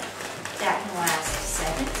incident. That can last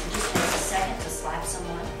seconds. It just takes a second to slap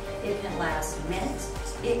someone. It can last minutes.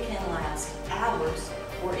 It can last hours,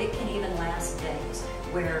 or it can even last days,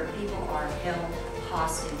 where people are held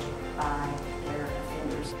hostage by their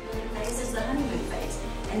offenders. The phase is the honeymoon phase,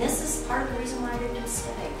 and this is part of the reason why victims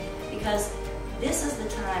stay, because This is the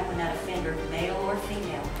time when that offender, male or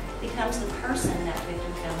female, becomes the person that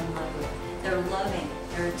victim fell in love with. They're loving,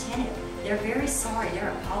 they're attentive, they're very sorry, they're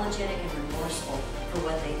apologetic and remorseful for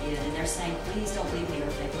what they did, and they're saying, please don't leave me, or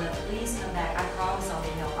if they've left, please come back. I promise I'll be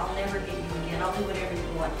help. I'll never get you again. I'll do whatever you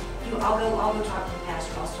want. I'll go talk to the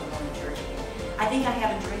pastor. I'll still go to church again. I think I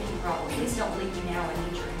have a drinking problem. Please don't leave me now. I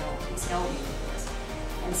need your help. Please help me with this.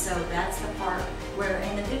 And so that's the part where,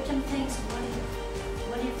 and the victim thinks,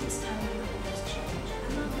 what if this time we will just change?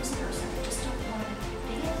 I love this person. I just don't want to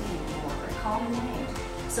hit me anymore or call me names.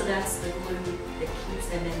 So that's the glue that keeps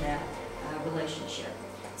them in that relationship.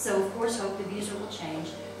 So of course, hope the abuser will change.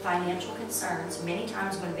 Financial concerns. Many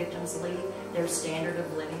times when victims leave, their standard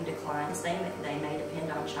of living declines. They may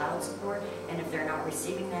depend on child support, and if they're not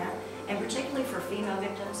receiving that, and particularly for female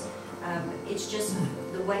victims, it's just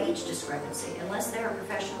the wage discrepancy. Unless they're a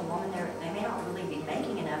professional woman, they may not really be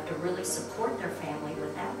making enough to really support their family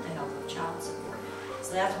without the help of child support.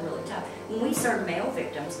 So that's really tough. When we serve male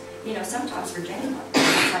victims, sometimes for genuine,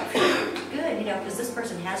 it's like, good, because this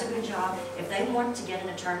person has a good job. If they want to get an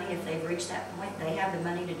attorney, if they've reached that point, they have the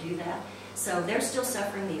money to do that. So they're still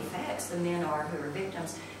suffering the effects, the men are who are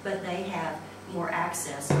victims, but they have more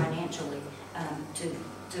access financially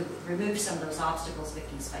to remove some of those obstacles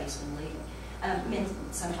victims face when leaving. Men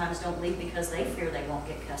sometimes don't leave because they fear they won't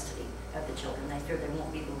get custody of the children. They fear they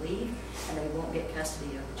won't be believed and they won't get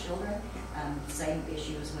custody of the children. Same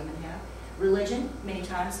issue as women have. Religion, many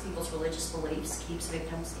times people's religious beliefs keeps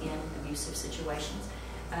victims in abusive situations.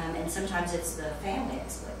 And sometimes it's the family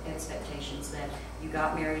expectations that you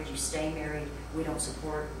got married, you stay married, we don't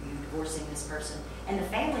support you divorcing this person. And the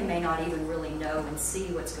family may not even really know and see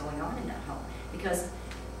what's going on in that home. Because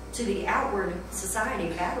to the outward society,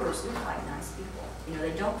 batterers look like nice people.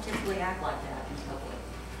 They don't typically act like that in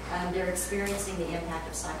public. They're experiencing the impact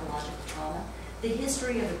of psychological trauma. The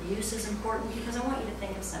history of abuse is important because I want you to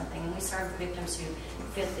think of something, and we serve victims who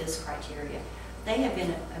fit this criteria. They have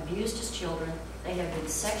been abused as children. They have been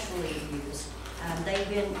sexually abused. They've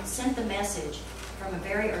been sent the message from a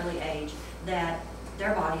very early age that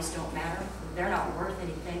their bodies don't matter. They're not worth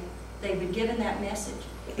anything. They've been given that message.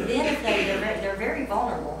 Then if they're very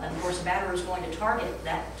vulnerable, and of course a batterer is going to target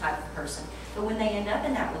that type of person. But when they end up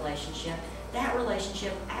in that relationship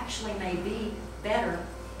actually may be better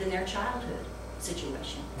than their childhood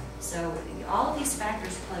situation. So all of these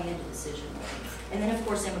factors play into decision making. And then of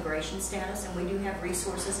course immigration status, and we do have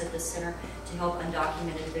resources at the center to help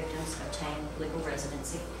undocumented victims obtain legal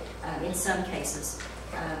residency in some cases.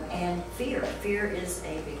 And fear is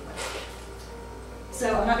a big one.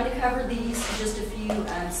 So I'm not going to cover these, just a few.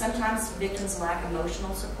 Sometimes victims lack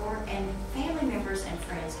emotional support, and family members and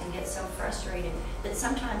friends can get so frustrated that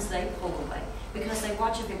sometimes they pull away because they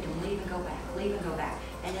watch a victim leave and go back,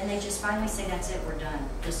 and then they just finally say, that's it, we're done.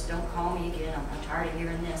 Just don't call me again, I'm tired of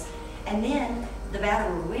hearing this. And then the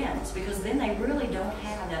batterer wins because then they really don't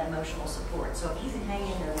have that emotional support. So if you can hang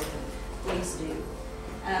in there with them, please do.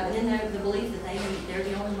 And then the belief that they're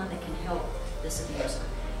the only one that can help this abuser.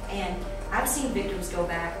 And I've seen victims go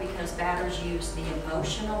back because batterers use the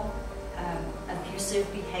emotional,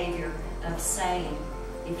 abusive behavior of saying,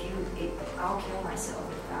 I'll kill myself.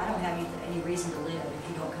 I don't have any reason to live if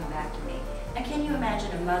you don't come back to me. Now, can you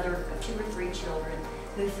imagine a mother of 2 or 3 children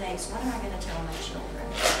who thinks, what am I going to tell my children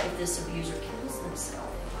if this abuser kills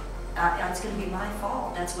themselves? It's going to be my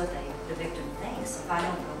fault. That's what the victim thinks if I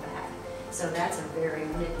don't go back. So that's a very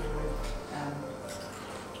manipulative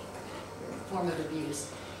form of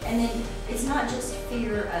abuse. And then it's not just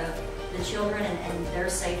fear of the children and their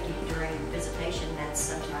safety during visitation, that's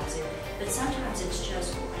sometimes it, but sometimes it's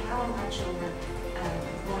just, how are my children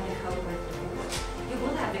going to cope with divorce? You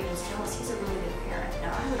will have victims tell us he's a really good parent.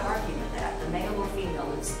 Now I would argue with that, the male or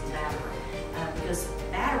female is the batterer, because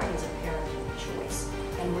battering is a parenting choice.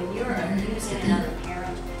 And when you're abusing another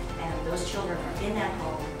parent and those children are in that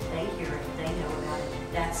home, they hear it, they know about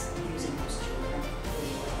it, that's abusing those children.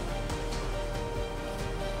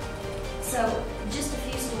 So, just a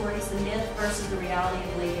few stories, the myth versus the reality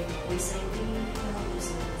of leaving. We say, this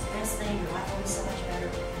is the best thing, your life will be so much better.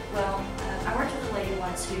 Well, I worked with a lady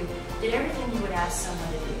once who did everything you would ask someone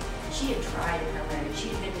to do. She had tried in her marriage. She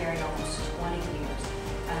had been married almost 20 years.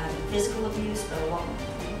 Physical abuse, but a lot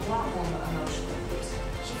more emotional abuse.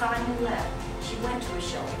 She finally left. She went to a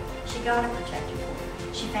shelter. She got a protective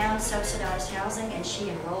order. She found subsidized housing, and she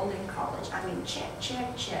enrolled in college. I mean, check,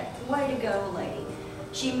 check, check. Way to go, lady.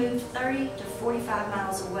 She moved 30 to 45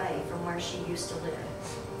 miles away from where she used to live.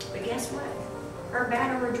 But guess what? Her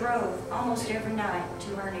batterer drove almost every night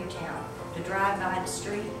to her new town, to drive by the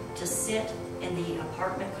street, to sit in the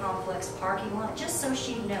apartment complex parking lot, just so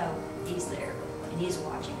she'd know he's there and he's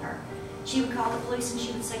watching her. She would call the police and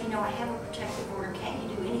she would say, you know, I have a protective order, can't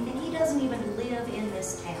you do anything? He doesn't even live in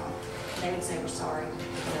this town. And they would say, we're sorry.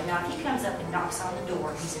 You know, now if he comes up and knocks on the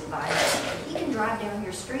door, he's invited. He can drive down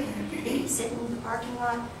your street, he can sit in the parking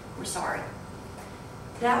lot, we're sorry.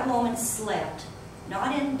 That woman slept,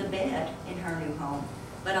 not in the bed in her new home,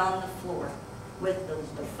 but on the floor with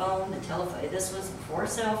the phone, the telephone. This was before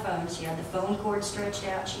cell phones. She had the phone cord stretched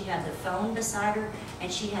out, she had the phone beside her,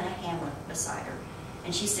 and she had a hammer beside her.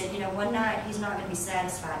 And she said, you know, one night he's not going to be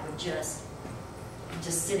satisfied with just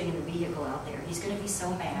sitting in the vehicle out there. He's going to be so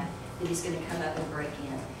mad that he's going to come up and break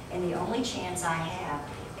in. And the only chance I have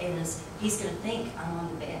is he's going to think I'm on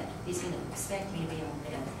the bed. He's going to expect me to be on the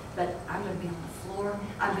bed. But I'm going to be on the floor.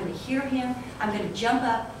 I'm going to hear him. I'm going to jump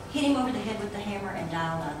up, hit him over the head with the hammer, and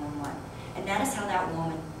dial 911. And that is how that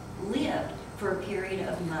woman lived for a period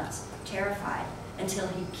of months, terrified, until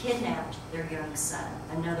he kidnapped their young son.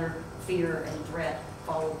 Another fear and threat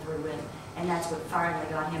followed through with. And that's what finally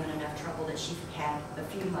got him in enough trouble that she had a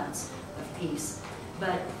few months of peace.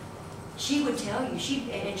 But she would tell you,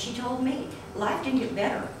 and she told me, life didn't get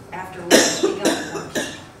better after we got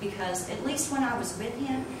worse. Because at least when I was with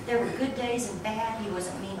him, there were good days and bad. He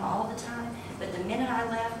wasn't mean all the time. But the minute I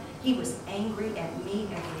left, he was angry at me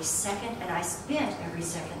every second, and I spent every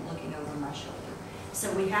second looking over my shoulder.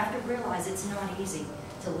 So we have to realize it's not easy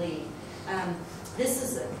to lead.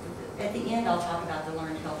 At the end, I'll talk about the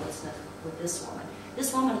learned helplessness with this woman.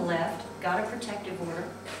 This woman left, got a protective order.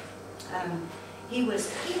 He was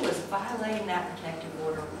violating that protective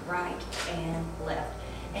order right and left.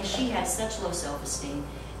 And she had such low self-esteem.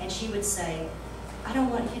 And she would say, I don't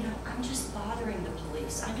want, you know, I'm just bothering the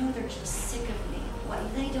police. I know they're just sick of me. Well,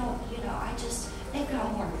 they don't, you know, they've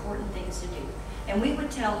got more important things to do. And we would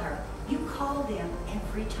tell her, you call them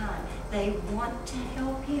every time. They want to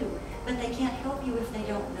help you, but they can't help you if they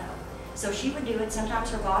don't know. So she would do it. Sometimes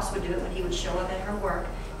her boss would do it when he would show up at her work,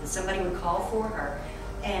 and somebody would call for her.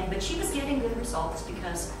 But she was getting good results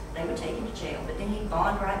because they would take him to jail, but then he'd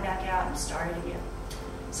bond right back out and start it again.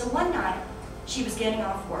 So one night, she was getting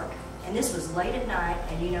off work, and this was late at night,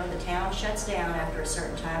 and you know the town shuts down after a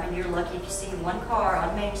certain time, and you're lucky if you see one car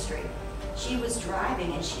on Main Street. She was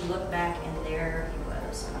driving, and she looked back, and there he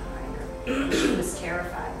was behind her. And she was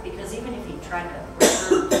terrified, because even if he tried to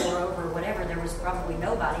pull her over or whatever, there was probably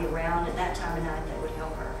nobody around at that time of night that would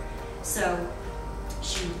help her. So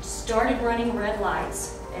she started running red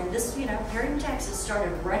lights, and this, you know, here in Texas,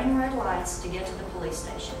 started running red lights to get to the police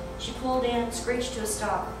station. She pulled in, screeched to a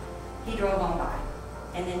stop. He drove on by.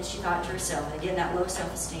 And then she thought to herself, again, that low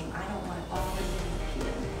self-esteem, I don't want to bother them.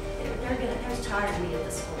 They're tired of me at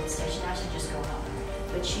this police station. I should just go home.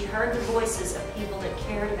 But she heard the voices of people that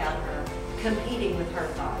cared about her, competing with her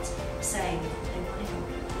thoughts, saying, they want to help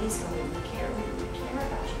you. Please go in. We care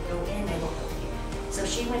about you. Go in, they will help you. So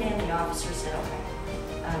she went in, the officer said, okay,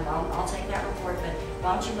 I'll take that report, but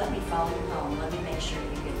why don't you let me follow you home? Let me make sure you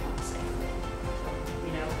get home safely.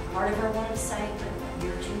 You know, part of her wanted to say, but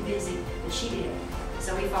you're too busy, but she did.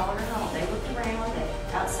 So we followed her home. They looked around,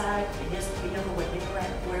 outside, and his vehicle went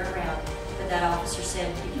everywhere around. But that officer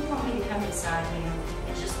said, do you want me to come inside, ma'am,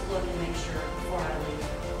 and just look and make sure before I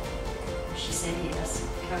leave? She said, yes,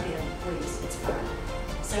 come in, please, it's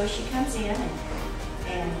fine. So she comes in,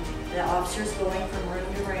 and the officer's going from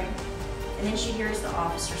room to room. And then she hears the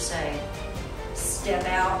officer say, step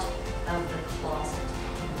out of the closet.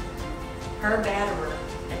 Her batterer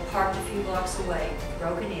had parked a few blocks away,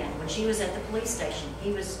 broken in. When she was at the police station,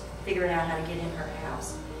 he was figuring out how to get in her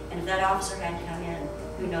house. And if that officer hadn't come in,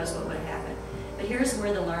 who knows what would have happened. But here's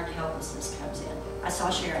where the learned helplessness comes in. I saw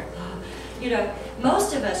Sharon. You know,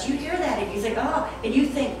 most of us, you hear that and you think, oh, and you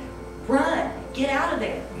think, run, get out of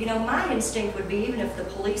there. You know, my instinct would be, even if the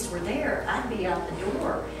police were there, I'd be out the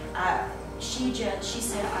door. She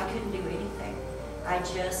said I couldn't do anything. I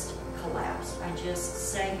just collapsed. I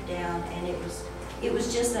just sank down, and it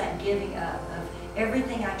was just that giving up of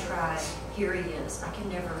everything I tried. Here he is. I can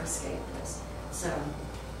never escape this. So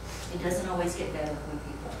it doesn't always get better when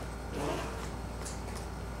people.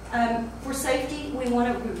 For safety, we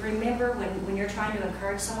want to remember when you're trying to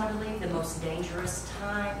encourage someone to leave, the most dangerous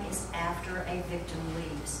time is after a victim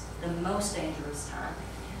leaves. The most dangerous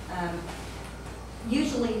time.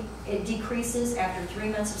 Usually it decreases after 3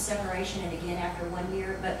 months of separation and again after 1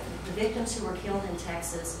 year, but the victims who were killed in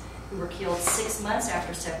Texas, who were killed 6 months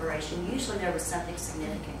after separation, usually there was something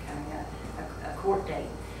significant coming up, a court date.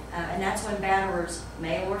 And that's when batterers,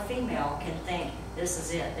 male or female, can think, this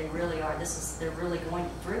is it, they really are, they're really going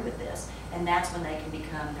through with this, and that's when they can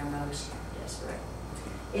become their most desperate.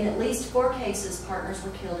 In at least 4 cases, partners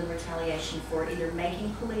were killed in retaliation for either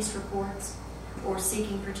making police reports or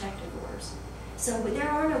seeking protective orders. So there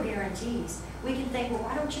are no guarantees. We can think, well,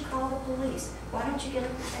 why don't you call the police? Why don't you get a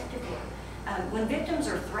protective order? When victims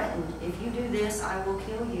are threatened, if you do this, I will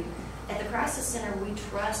kill you. At the Crisis Center, we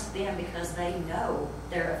trust them because they know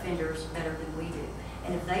their offenders better than we do.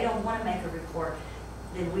 And if they don't want to make a report,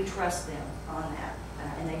 then we trust them on that,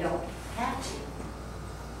 and they don't have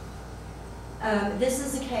to. This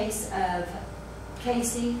is a case of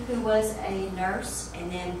Casey, who was a nurse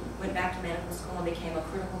and then went back to medical school and became a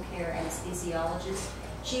critical care anesthesiologist.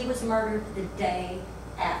 She was murdered the day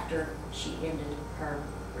after she ended her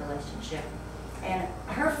relationship. And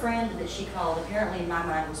her friend that she called, apparently in my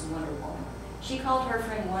mind, was Wonder Woman. She called her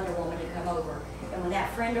friend Wonder Woman to come over. And when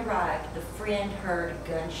that friend arrived, the friend heard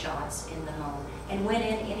gunshots in the home and went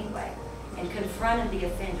in anyway and confronted the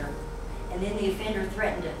offender. And then the offender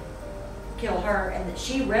threatened to kill her, and that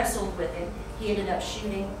she wrestled with him. He ended up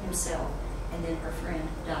shooting himself, and then her friend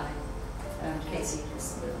died. Casey,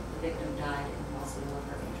 the victim, died in hospital of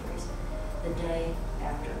her injuries the day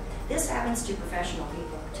after. This happens to professional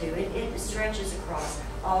people too. It stretches across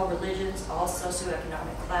all religions, all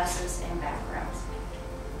socioeconomic classes and backgrounds.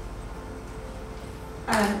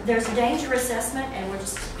 There's a danger assessment, and we'll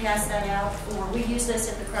just pass that out we use this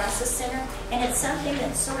at the Crisis Center, and it's something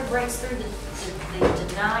that sort of breaks through the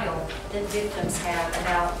denial that victims have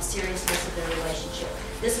about the seriousness of their relationship.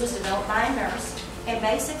 This was developed by a nurse, and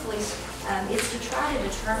basically it's to try to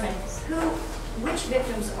determine which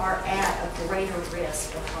victims are at a greater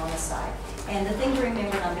risk of homicide. And the thing to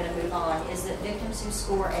remember, and I'm going to move on, is that victims who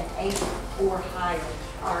score an 8 or higher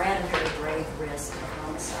are at a very grave risk of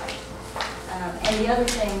homicide. And the other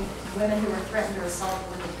thing, women who were threatened or assaulted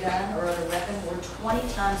with a gun or other weapon were 20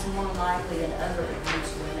 times more likely than other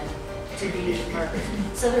abused women to be murdered.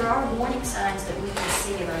 So there are warning signs that we can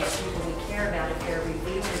see among people we care about if they're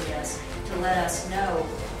revealing this to let us know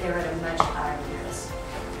they're at a much higher risk.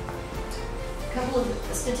 A couple of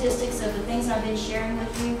statistics of the things I've been sharing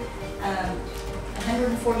with you.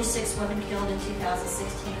 146 women killed in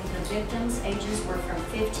 2016. The victims' ages were from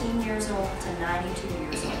 15 years old to 92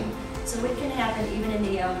 years old. So it can happen even in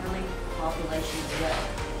the elderly population as well.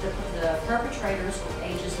 The perpetrators'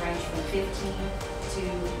 ages range from 15 to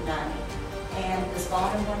 90. And this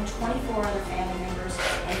bottom one, 24 other family members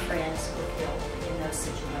and friends were killed in those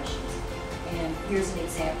situations. And here's an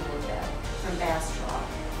example of that from Bastrop.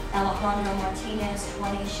 Alejandro Martinez,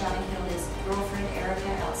 20, shot and killed his girlfriend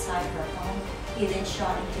Erica outside her home. He then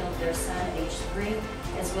shot and killed their son, age 3,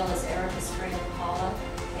 as well as Erica's friend Paula,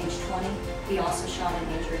 age 20. He also shot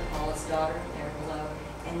and injured Paula's daughter there below,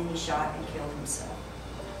 and then he shot and killed himself.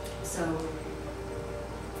 So,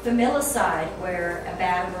 familicide, where a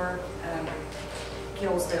batterer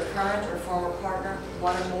kills their current or former partner,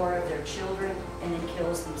 one or more of their children, and then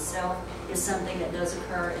kills themselves, is something that does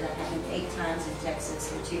occur, and that happened 8 times in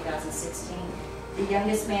Texas in 2016. The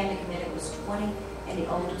youngest man to commit it was 20, and the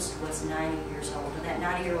oldest was 90 years old. And that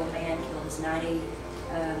 90-year-old man killed his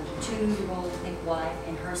 92-year-old, I think, wife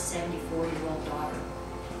and her 74-year-old daughter.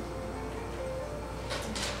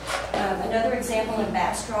 Another example in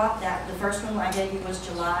Bastrop, the first one I gave you was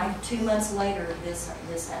July. 2 months later, this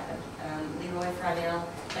happened. Leroy Friedel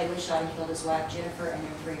fatally shot and killed his wife Jennifer and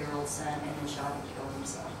their 3-year-old son, and then shot and killed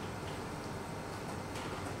himself.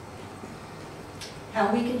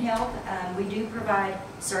 How we can help, we do provide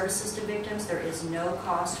services to victims. There is no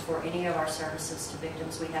cost for any of our services to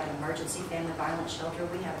victims. We have an emergency family violence shelter.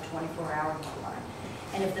 We have a 24-hour hotline.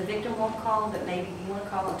 And if the victim won't call, but maybe you want to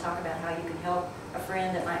call and talk about how you can help a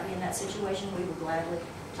friend that might be in that situation, we will gladly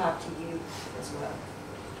talk to you as well.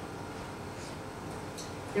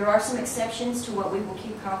 There are some exceptions to what we will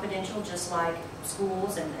keep confidential, just like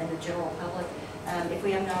schools and the general public. If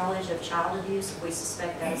we have knowledge of child abuse, if we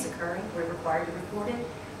suspect that is occurring, we're required to report it.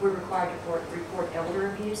 We're required to report elder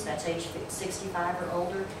abuse, that's age 65 or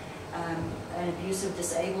older, an abuse of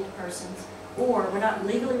disabled persons. Or we're not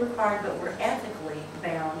legally required, but we're ethically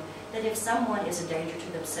bound that if someone is a danger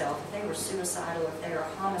to themselves, if they were suicidal, if they are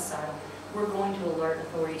homicidal, we're going to alert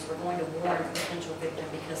authorities, we're going to warn a potential victim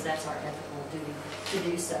because that's our ethical duty to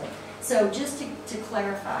do so. So just to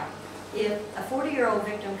clarify, if a 40-year-old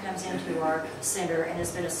victim comes into our center and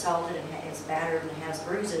has been assaulted and is battered and has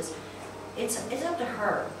bruises, it's up to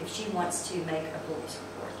her if she wants to make a police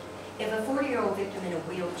report. If a 40-year-old victim in a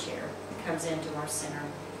wheelchair comes into our center,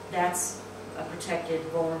 that's a protected,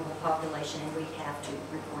 vulnerable population, and we have to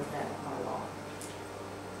report that by law.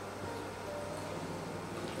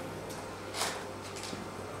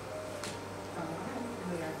 All right,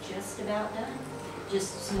 we are just about done.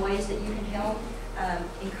 Just some ways that you can help.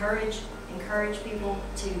 Encourage people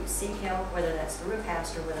to seek help, whether that's through a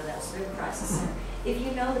pastor, whether that's through the crisis center. If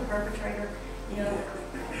you know the perpetrator, you know,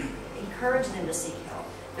 encourage them to seek help.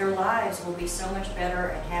 Their lives will be so much better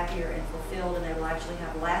and happier and fulfilled, and they will actually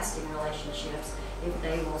have lasting relationships if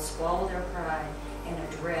they will swallow their pride and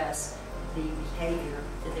address the behavior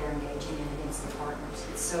that they're engaging in against the partners.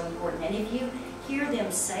 It's so important. And if you hear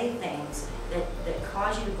them say things that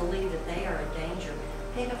cause you to believe that they are a danger,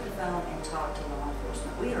 pick up the phone and talk to law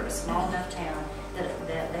enforcement. We are a small enough town that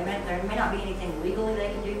there may not be anything legally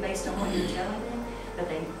they can do based on what you're telling them, but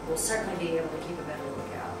they will certainly be able to keep a better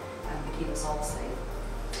lookout to keep us all safe.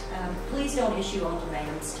 Please don't issue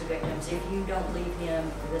ultimatums to victims. If you don't leave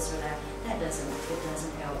him this or that, it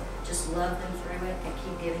doesn't help. Just love them through it and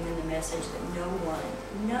keep giving them the message that no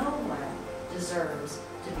one deserves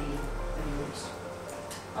to be abused.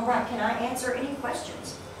 All right, can I answer any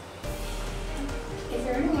questions? Is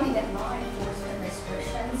there any way that law enforcement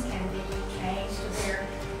restrictions can be changed to where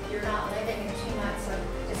you're not living in 2 months of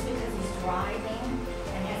just because he's driving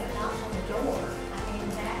and hasn't knocked on the door? I mean,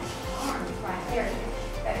 that's harm right there.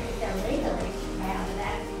 But if they're legally bound to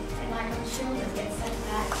that, and like when children get sent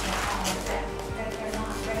back to college, that they're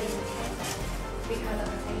not ready to take that because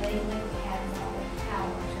of the legally have no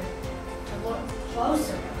power to look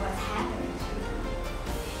closer at what's happening to them.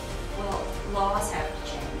 Well, laws have to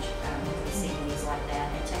change when we see things like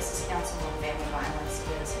that. And Texas Council on Family Violence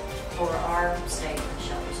is, for our state, the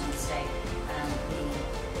shelters in the state,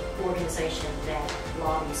 the organization that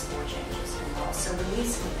lobbies for changes in laws. So when we,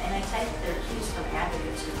 and I take their cues from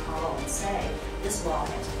advocates who call and say, this law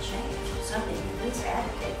has to change. Something, please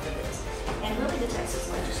advocate for this. And really the Texas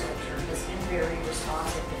legislature has been very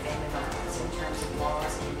responsive to family violence in terms of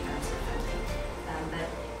laws and in terms of funding. But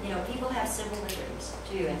you know, people have civil liberties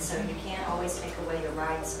too, and so you can't always take away the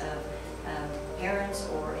rights of parents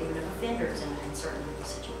or even of offenders in certain legal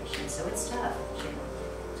situations. So it's tough. It's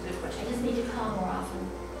a good question. I just need to call more often.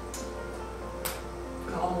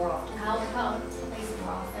 Call more often. Call police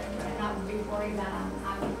more often, and not be worried about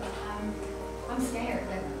I'm scared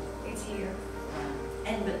that it's here.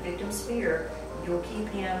 But victims fear. You'll keep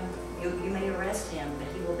him. You may arrest him, but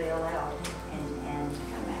he will bail out and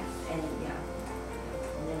Come back. and yeah.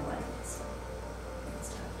 And then what? It's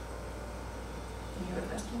tough. Any other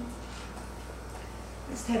questions?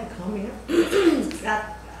 Just have a comment.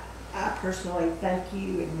 I personally thank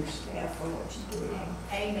you and your staff for what you do.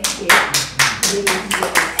 Amen.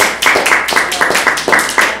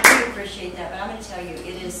 I do appreciate that, but I'm going to tell you,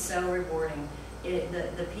 it is so rewarding.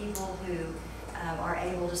 The people who are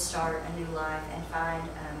able to start a new life and find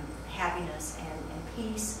happiness and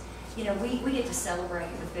peace. You know, we get to celebrate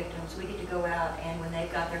with victims. We get to go out, and when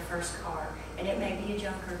they've got their first car, and it may be a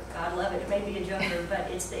junker, God love it, it may be a junker, but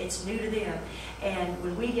it's new to them. And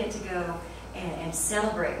when we get to go and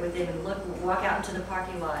celebrate with them and walk out into the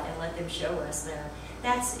parking lot and let them show us that,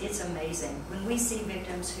 it's amazing. When we see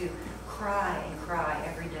victims who cry and cry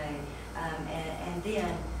every day, and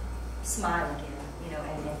then smile again, you know,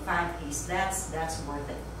 and find peace, that's worth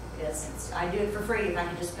it. I'd do it for free if I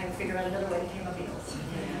could just figure out another way to pay my bills.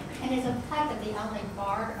 And is the fact that the only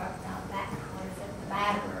bar, the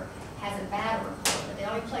batterer has a batterer court, but the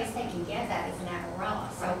only place they can get that is in Amarillo.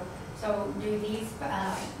 So do these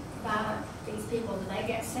these people, do they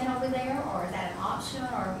get sent over there, or is that an option,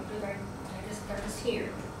 or do they're just here?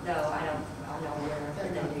 No, I don't know where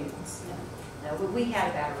they do. No, we had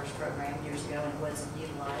a batterers program years ago, and it wasn't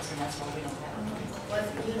utilized, and that's why we don't have it.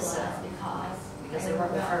 Wasn't utilized because they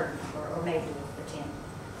weren't referred or made to attend.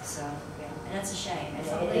 So, yeah, and that's a shame, and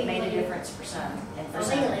So it made a difference for some. And for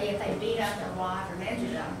some. Legally, if they beat up their wife or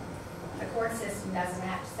injured them, the court system doesn't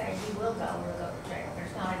have to say you will go or go to jail.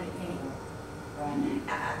 There's not anything. Right.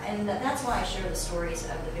 And that's why I share the stories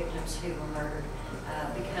of the victims who were murdered,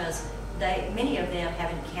 because many of them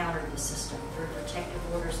have encountered the system through protective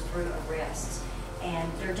orders, through arrests,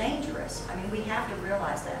 and they're dangerous. I mean, we have to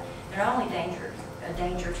realize that. They're not only a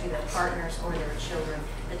danger to their partners or their children,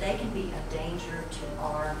 but they can be a danger to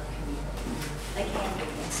our community. They can be,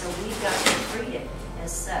 and so we've got to treat it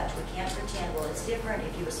as such. We can't pretend, well, it's different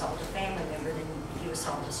if you assault a family member than if you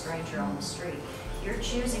assault a stranger on the street. You're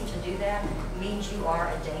choosing to do that means you are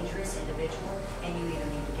a dangerous individual, and you either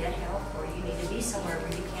need to get help or you need to be somewhere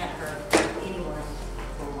where you can't hurt anyone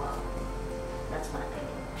for a while. That's my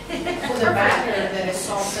opinion. Well, the batterer that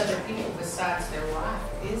assaults other people besides their wife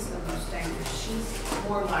is the most dangerous. She's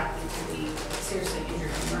more likely to be seriously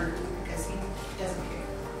injured and murdered because he doesn't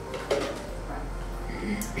care. Right.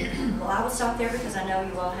 Well, I will stop there because I know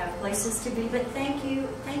you all have places to be, but thank you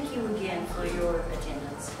again for your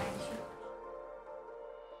attendance. Thank you.